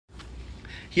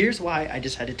Here's why I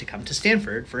decided to come to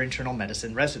Stanford for internal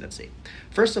medicine residency.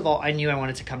 First of all, I knew I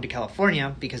wanted to come to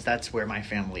California because that's where my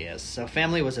family is. So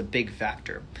family was a big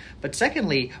factor. But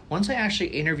secondly, once I actually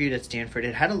interviewed at Stanford,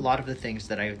 it had a lot of the things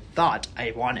that I thought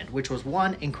I wanted, which was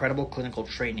one, incredible clinical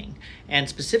training. And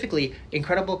specifically,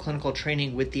 incredible clinical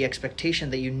training with the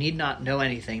expectation that you need not know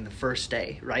anything the first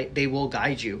day, right? They will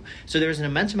guide you. So there's an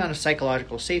immense amount of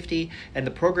psychological safety, and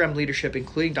the program leadership,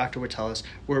 including Dr. Witteles,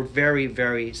 were very,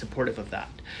 very supportive of that.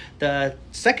 The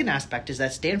second aspect is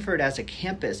that Stanford as a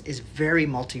campus is very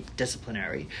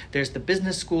multidisciplinary. There's the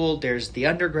business school, there's the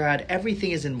undergrad,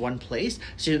 everything is in one place.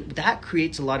 So that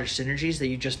creates a lot of synergies that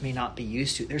you just may not be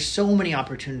used to. There's so many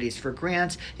opportunities for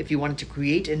grants. If you wanted to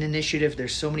create an initiative,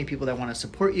 there's so many people that want to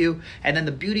support you. And then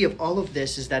the beauty of all of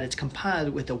this is that it's compiled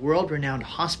with a world-renowned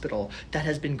hospital that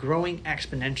has been growing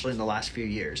exponentially in the last few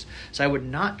years. So I would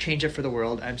not change it for the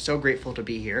world. I'm so grateful to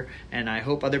be here, and I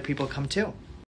hope other people come too.